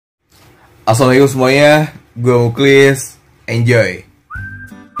Assalamualaikum semuanya, gue Muklis, enjoy.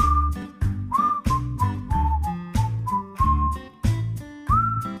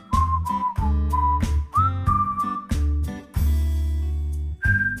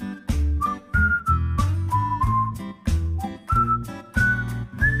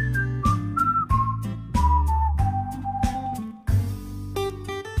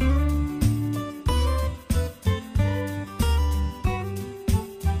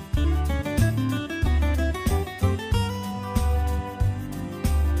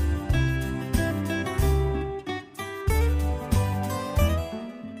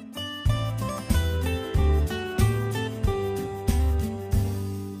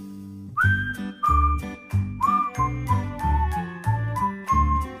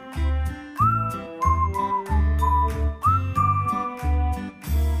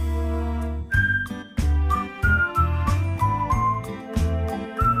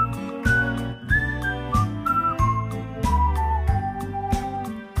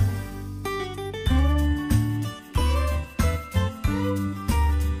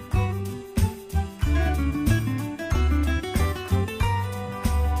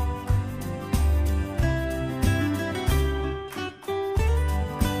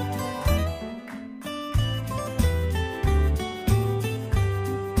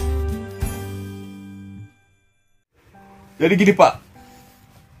 Jadi gini Pak,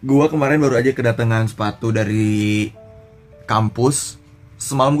 gua kemarin baru aja kedatangan sepatu dari kampus.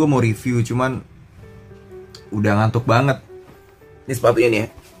 Semalam gua mau review, cuman udah ngantuk banget. Ini sepatunya nih ya,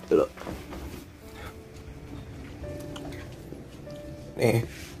 tuh. Nih,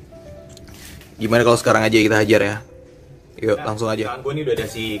 gimana kalau sekarang aja kita hajar ya? Yuk, langsung aja. Gue ini udah ada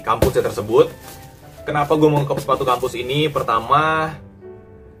si kampusnya tersebut. Kenapa gue mau ke sepatu kampus ini? Pertama,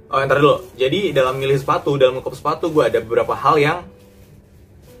 ntar dulu. Jadi dalam milih sepatu, dalam ngekop sepatu, gue ada beberapa hal yang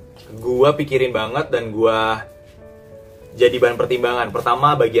gue pikirin banget dan gue jadi bahan pertimbangan.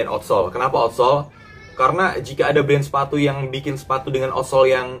 Pertama, bagian outsole. Kenapa outsole? Karena jika ada brand sepatu yang bikin sepatu dengan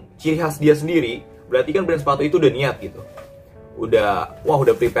outsole yang ciri khas dia sendiri, berarti kan brand sepatu itu udah niat gitu. Udah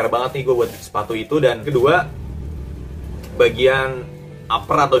prepare banget nih gue buat sepatu itu. Dan kedua, bagian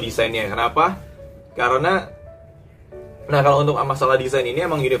upper atau desainnya. Kenapa? Karena kalau untuk masalah desain ini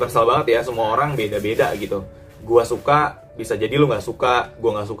emang universal banget ya, semua orang beda-beda gitu. Gua suka, bisa jadi lu nggak suka.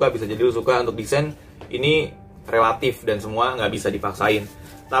 Gua nggak suka, bisa jadi lu suka. Untuk desain ini relatif dan semua nggak bisa dipaksain.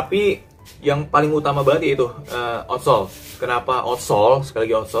 Tapi yang paling utama banget yaitu outsole. Kenapa outsole?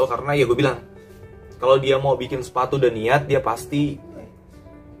 Sekali lagi outsole karena ya gue bilang, kalau dia mau bikin sepatu dan niat, dia pasti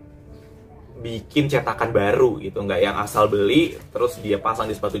bikin cetakan baru gitu, nggak yang asal beli terus dia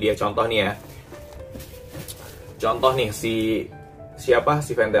pasang di sepatu dia. Contoh nih ya. Contoh nih si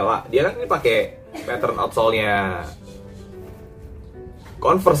Ventela, dia kan ini pakai pattern outsole-nya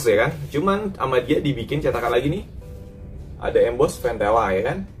Converse ya kan, cuman sama dia dibikin cetakan lagi nih, ada emboss Ventela ya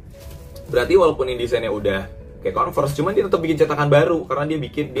kan. Berarti walaupun ini desainnya udah kayak Converse, cuman dia tetap bikin cetakan baru karena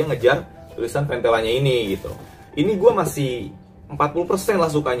dia ngejar tulisan Ventelanya ini gitu. Ini gue masih 40% lah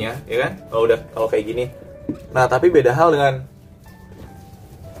sukanya ya kan, kalau kayak gini. Nah tapi beda hal dengan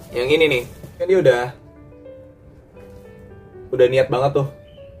yang ini nih, kan dia udah niat banget tuh,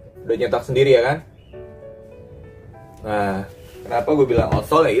 udah nyetak sendiri ya kan. Nah, kenapa gue bilang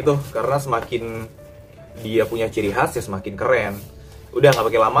outsole ya itu, karena semakin dia punya ciri khas ya semakin keren. Udah nggak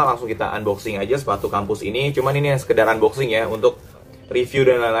pakai lama, langsung kita unboxing aja sepatu kampus ini. Cuman ini sekedar unboxing ya, untuk review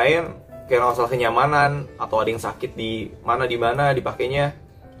dan lain-lain. Kayak masalah kenyamanan atau ada yang sakit di mana dipakainya,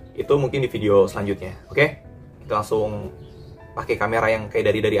 itu mungkin di video selanjutnya. Oke, kita langsung pakai kamera yang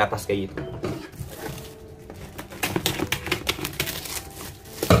kayak dari atas kayak gitu.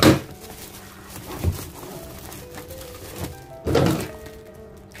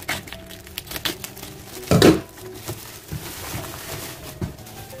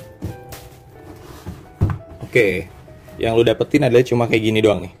 Oke, yang lu dapetin adalah cuma kayak gini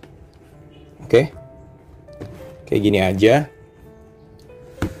doang nih. Oke, kayak gini aja.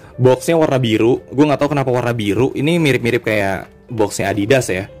 Boxnya warna biru. Gue nggak tahu kenapa warna biru. Ini mirip-mirip kayak boxnya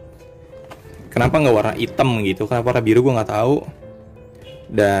Adidas ya. Kenapa nggak warna hitam gitu? Kenapa warna biru gue nggak tahu.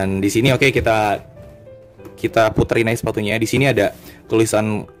 Dan di sini oke, kita puterin aja sepatunya. Di sini ada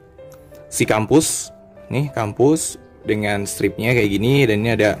tulisan si kampus. Nih kampus dengan stripnya kayak gini, dan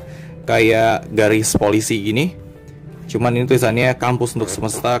ini ada kayak garis polisi gini. Cuman ini tulisannya kampus untuk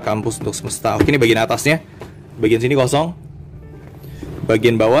semesta, kampus untuk semesta. Oke, ini bagian atasnya. Bagian sini kosong.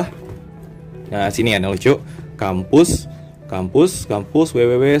 Bagian bawah, nah sini ada lucu. Kampus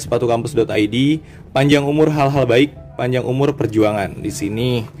www.sepatukampus.id. Panjang umur hal-hal baik, panjang umur perjuangan. Di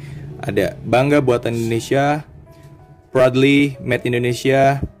sini ada bangga buatan Indonesia, proudly made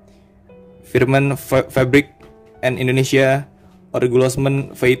Indonesia, Firman Fabric and Indonesia,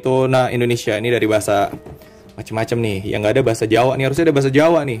 Orgulosmen Veitona Indonesia. Ini dari bahasa macam-macam nih. Yang nggak ada bahasa Jawa nih, harusnya ada bahasa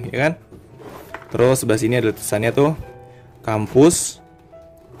Jawa nih, ya kan? Terus sebelah sini ada tulisannya tuh kampus,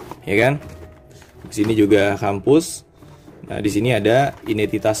 ya kan? Di sini juga kampus. Nah, di sini ada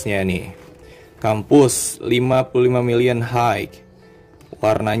identitasnya nih. Kampus 55 million high.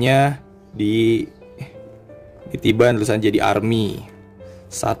 Warnanya ditiban tulisan jadi Army.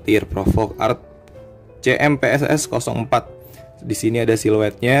 Satir Provoke Art CMPSS 04. Di sini ada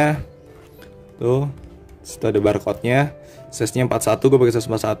siluetnya. Tuh, situ ada barcode-nya. Size-nya 41, gue pakai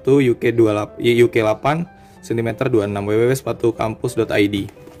size 41, UK 8 cm 26 www.sepatukampus.id.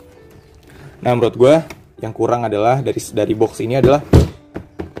 Nah, menurut gue yang kurang adalah dari box ini adalah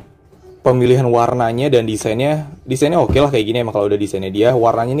pemilihan warnanya dan desainnya. Desainnya oke lah kayak gini emang kalau udah desainnya dia.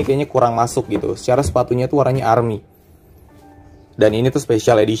 Warnanya ini kayaknya kurang masuk gitu. Secara sepatunya tuh warnanya Army. Dan ini tuh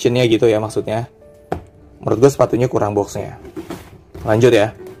special editionnya gitu ya maksudnya. Menurut gue sepatunya kurang boxnya. Lanjut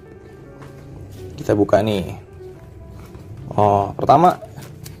ya. Kita buka nih. Oh, pertama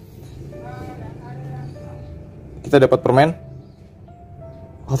kita dapat permen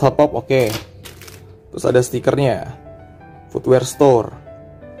Hot Pop, oke. Terus ada stikernya, Footwear Store,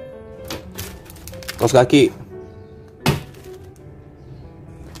 kaos kaki,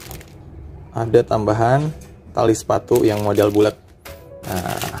 ada tambahan tali sepatu yang model bulat.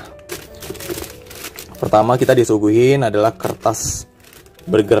 Nah, pertama kita disuguhin adalah kertas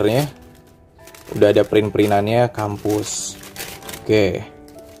burgernya. Udah ada print-printannya kampus. Oke.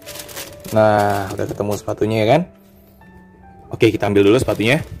 Nah, udah ketemu sepatunya ya kan? Oke, kita ambil dulu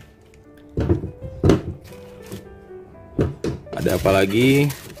sepatunya. Ada apa lagi?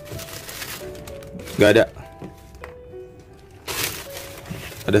 Gak ada.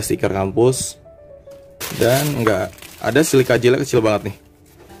 Ada stiker kampus. Dan enggak. Ada silika gelnya kecil banget nih.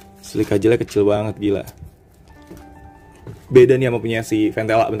 Silika gelnya kecil banget, gila. Beda nih sama punya si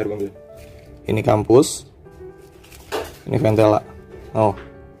Ventela, bentar gue ambil. Ini kampus. Ini Ventela. Oh.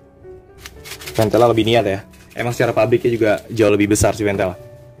 Ventela lebih niat ya. Emang secara pabriknya juga jauh lebih besar sih Ventela.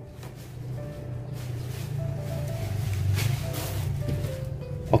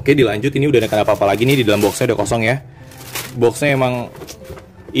 Oke, dilanjut. Ini udah ada apa-apa lagi nih, di dalam boxnya udah kosong ya. Boxnya emang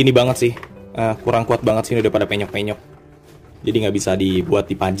ini banget sih, kurang kuat banget sih, udah pada penyok-penyok. Jadi nggak bisa dibuat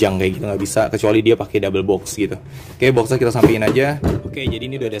dipajang kayak gitu, nggak bisa, kecuali dia pakai double box gitu. Oke, boxnya kita sampein aja. Oke, jadi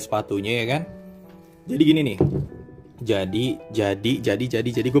ini udah ada sepatunya ya kan. Jadi gini nih.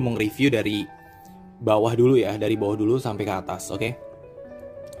 Jadi gue mau nge-review dari bawah dulu ya, dari bawah dulu sampai ke atas, oke?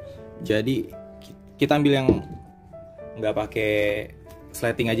 Jadi kita ambil yang nggak pakai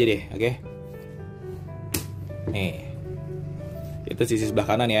slating aja deh, oke? Nih, itu sisi sebelah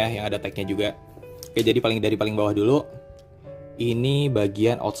kanan ya, yang ada tagnya juga. Oke, jadi dari paling bawah dulu. Ini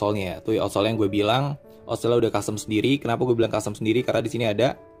bagian outsole-nya. Tuh outsole yang gue bilang, outsole udah custom sendiri. Kenapa gue bilang custom sendiri? Karena di sini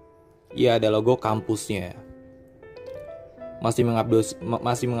ada logo kampusnya. Masih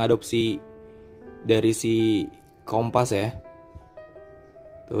mengadopsi dari si kompas ya.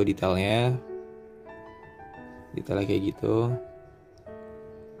 Tuh detailnya kayak gitu.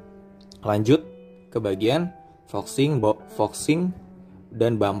 Lanjut ke bagian foxing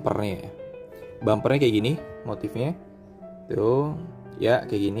dan bumpernya. Bumpernya kayak gini motifnya. Tuh, ya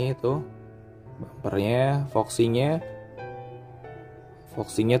kayak gini tuh. Bumpernya, foxingnya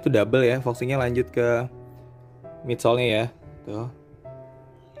tuh double ya. Foxingnya lanjut ke midsole-nya ya. Tuh.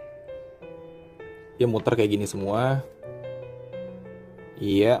 Dia muter kayak gini semua.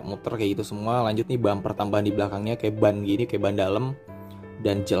 Iya, muter kayak gitu semua. Lanjut nih bumper tambahan di belakangnya kayak ban gini, kayak ban dalam.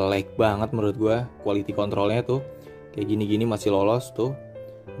 Dan jelek banget menurut gua. Quality controlnya tuh kayak gini-gini masih lolos tuh.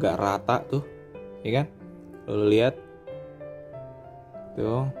 Gak rata tuh. Ya kan? Lo lihat.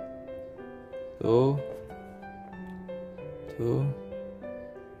 Tuh.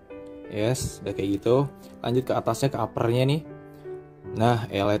 Yes, udah kayak gitu. Lanjut ke atasnya, ke uppernya nih. Nah,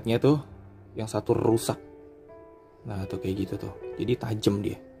 eletnya tuh yang satu rusak. Nah, tuh kayak gitu tuh. Jadi tajam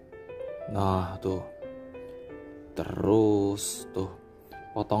dia. Nah, tuh. Terus tuh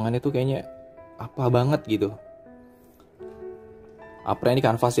potongannya tuh kayaknya apa banget gitu. Uppernya ini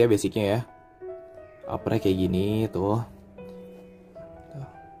kanvas ya basicnya ya. Uppernya kayak gini tuh.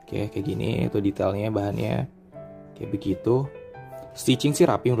 Oke, kayak gini tuh detailnya, bahannya kayak begitu. Stitching sih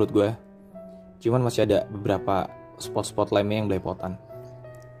rapi menurut gue. Cuman masih ada beberapa spot-spot lemnya yang belepotan.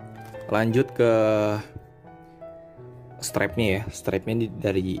 Lanjut ke strapnya ya. Strapnya ini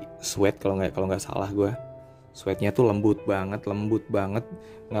dari sweat kalau nggak salah gue. Sweatnya tuh lembut banget,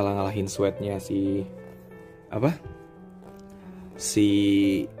 ngalah-ngalahin sweatnya si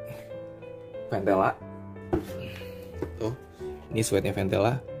Ventela. Tuh, ini sweatnya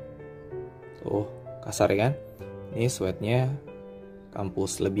Ventela. Tuh, kasar ya kan? Ini sweatnya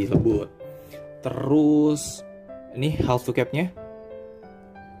kampus lebih lembut. Terus ini half to capnya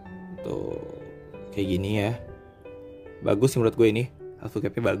tuh kayak gini ya. Bagus menurut gue ini. Half to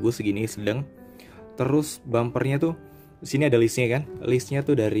capnya bagus, segini sedang. Terus bumpernya tuh di sini ada listnya kan? Listnya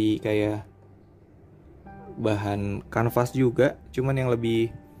tuh dari kayak bahan kanvas juga, cuman yang lebih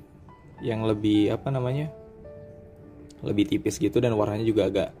apa namanya? Lebih tipis gitu dan warnanya juga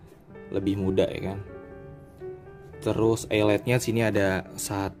agak lebih muda ya kan. Terus eyeletnya sini ada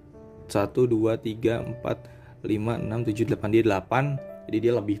 1, 2, 3, 4, 5, 6, 7, 8. Dia 8. Jadi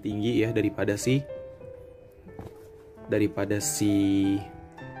dia lebih tinggi ya daripada si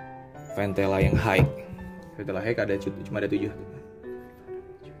Ventela yang high. Ventela high cuma ada 7.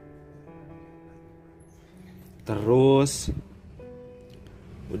 Terus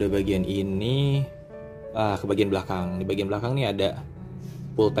udah bagian ini, ke bagian belakang. Di bagian belakang nih ada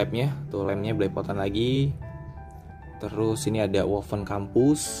pull tabnya, tuh lemnya belepotan lagi. Terus ini ada woven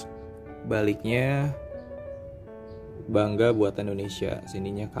kampus, baliknya bangga buatan Indonesia,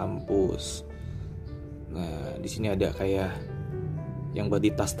 sininya kampus. Nah di sini ada kayak yang buat di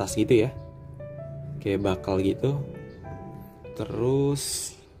tas-tas gitu ya, kayak bakal gitu.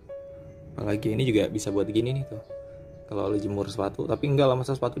 Terus apalagi ini juga bisa buat gini nih tuh, kalau lo jemur sepatu. Tapi enggak lah,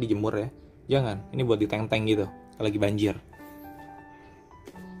 masa sepatu dijemur ya, jangan. Ini buat di tank-tank gitu kalau lagi banjir.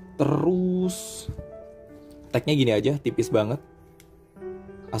 Terus tagnya gini aja, tipis banget,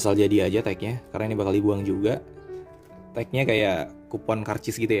 asal jadi aja tagnya, karena ini bakal dibuang juga. Tagnya kayak kupon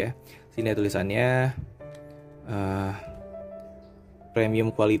karcis gitu ya. Sini ada tulisannya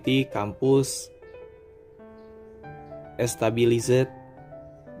premium quality kampus stabilized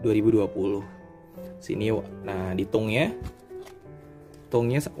 2020. Sini, nah di tongnya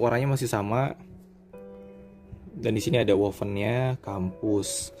warnanya masih sama. Dan di sini ada wovennya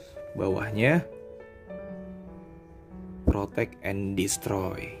kampus, bawahnya protect and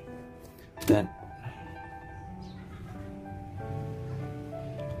destroy. Dan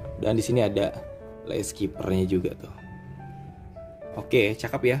di sini ada lace keepernya juga tuh. Oke,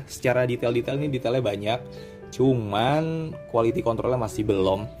 cakep ya. Secara detail-detail ini detailnya banyak. Cuman quality controlnya masih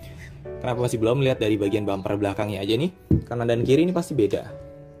belum. Kenapa masih belum? Lihat dari bagian bumper belakangnya aja nih. Kanan dan kiri ini pasti beda.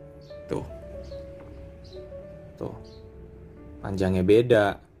 Tuh. Panjangnya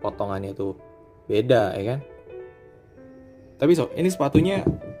beda, potongannya tuh beda ya kan. Tapi ini sepatunya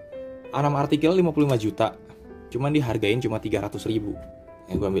 6 artikel 55 juta. Cuman dihargain cuma 300.000.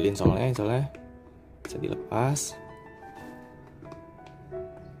 Yang gue ambilin soalnya bisa dilepas.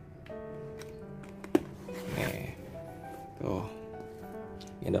 Nih. Tuh.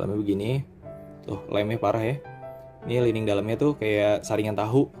 Yang dalamnya begini. Tuh, lemnya parah ya. Ini lining dalamnya tuh kayak saringan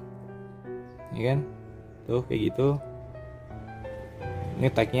tahu. Ya kan? Tuh, kayak gitu. Ini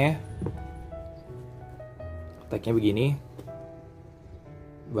tagnya begini.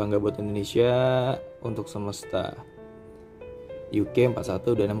 Bangga buat Indonesia, untuk semesta. UK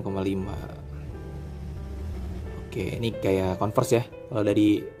 41 dan 6,5. Oke, ini kayak Converse ya kalau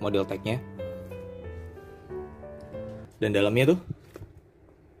dari model tagnya. Dan dalamnya tuh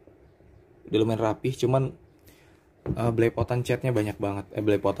udah lumayan rapih, cuman belepotan catnya banyak banget,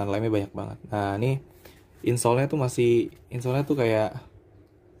 belepotan lemnya banyak banget. Nah ini insole-nya tuh kayak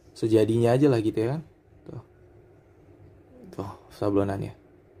sejadinya aja lah gitu ya kan. Tuh sablonannya.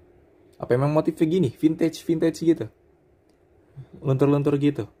 Apa emang motifnya gini, vintage gitu, luntur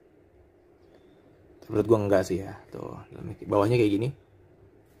gitu? Menurut gua enggak sih ya. Tuh bawahnya kayak gini.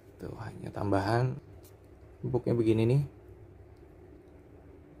 Tuh hanya tambahan. Empuknya begini nih.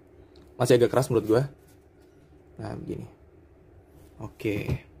 Masih agak keras menurut gua. Nah begini.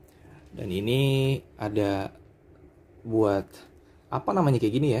 Oke. Dan ini ada buat apa namanya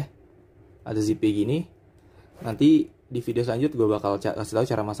kayak gini ya. Ada zipnya gini. Nanti di video selanjutnya gue bakal kasih tahu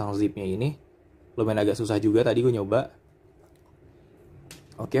cara masang zipnya ini. Lumayan agak susah juga, tadi gue nyoba.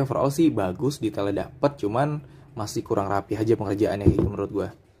 Oke, overall sih bagus, detailnya dapet, cuman masih kurang rapi aja pengerjaannya gitu menurut gue.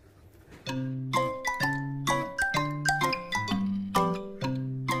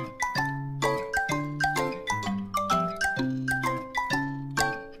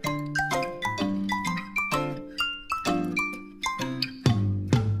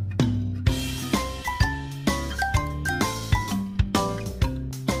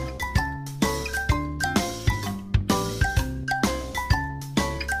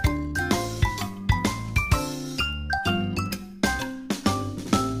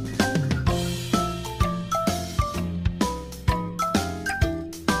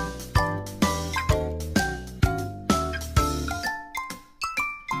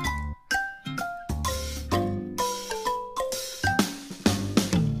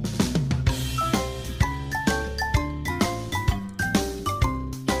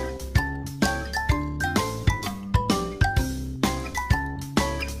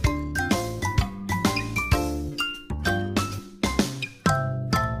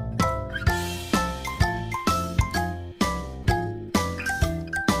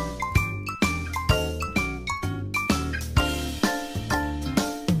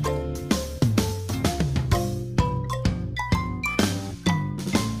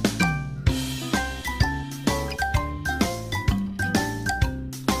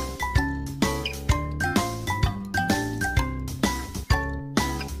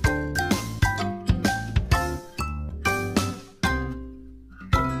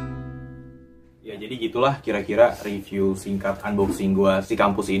 jadi gitulah kira-kira review singkat unboxing gue si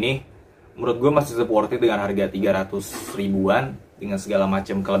kampus ini. Menurut gue masih worth it dengan harga 300 ribuan dengan segala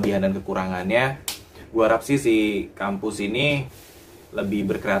macam kelebihan dan kekurangannya. Gue harap sih si kampus ini lebih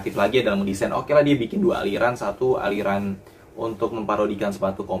berkreatif lagi dalam mendesain. Oke lah, dia bikin 2 aliran, satu aliran untuk memparodikan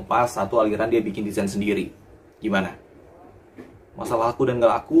sepatu Kompas, satu aliran dia bikin desain sendiri. Gimana? Masalah laku dan gak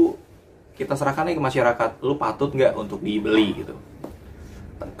laku kita serahkan ke masyarakat. Lu patut nggak untuk dibeli gitu.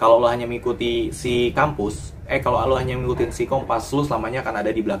 Kalau lo hanya mengikuti si kampus, kalau lo hanya mengikuti si Kompas, lo selamanya akan ada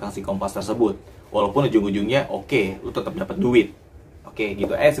di belakang si Kompas tersebut. Walaupun ujung-ujungnya lo tetap dapat duit.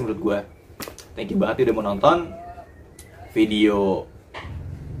 Gitu sih menurut gue. Thank you banget udah menonton video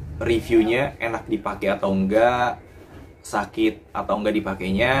reviewnya, enak dipakai atau enggak, sakit atau enggak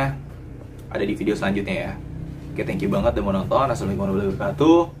dipakainya, ada di video selanjutnya ya. Thank you banget udah menonton. Assalamualaikum warahmatullahi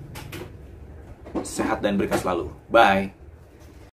wabarakatuh. Sehat dan berkah selalu. Bye.